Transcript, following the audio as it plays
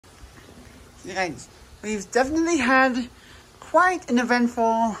Guys, we've definitely had quite an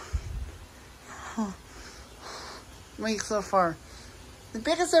eventful week so far. The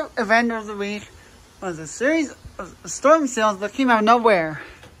biggest event of the week was a series of storm cells that came out of nowhere.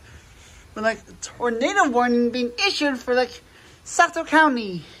 With like a tornado warning being issued for like Saco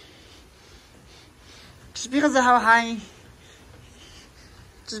County. Just because of how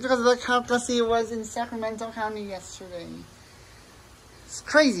gusty it was in Sacramento County yesterday. It's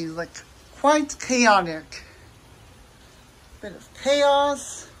crazy, like quite chaotic. Bit of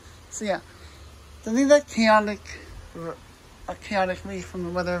chaos. So yeah, something that a chaotic week from a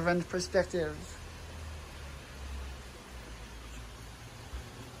weather event perspective.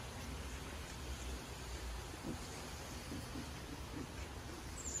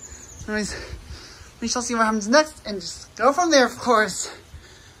 Anyways, we shall see what happens next and just go from there, of course.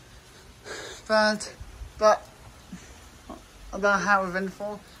 But about how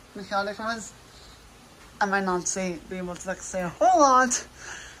eventful and chaotic it was, I might not be able to say a whole lot.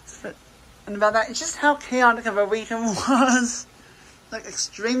 And about that, it's just how chaotic of a week it was. Like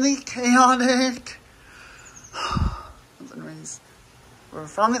extremely chaotic. Anyways, we're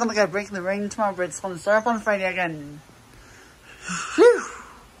finally gonna get a break in the rain tomorrow, but it's gonna start up on Friday again. Phew.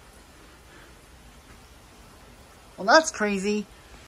 Well, that's crazy.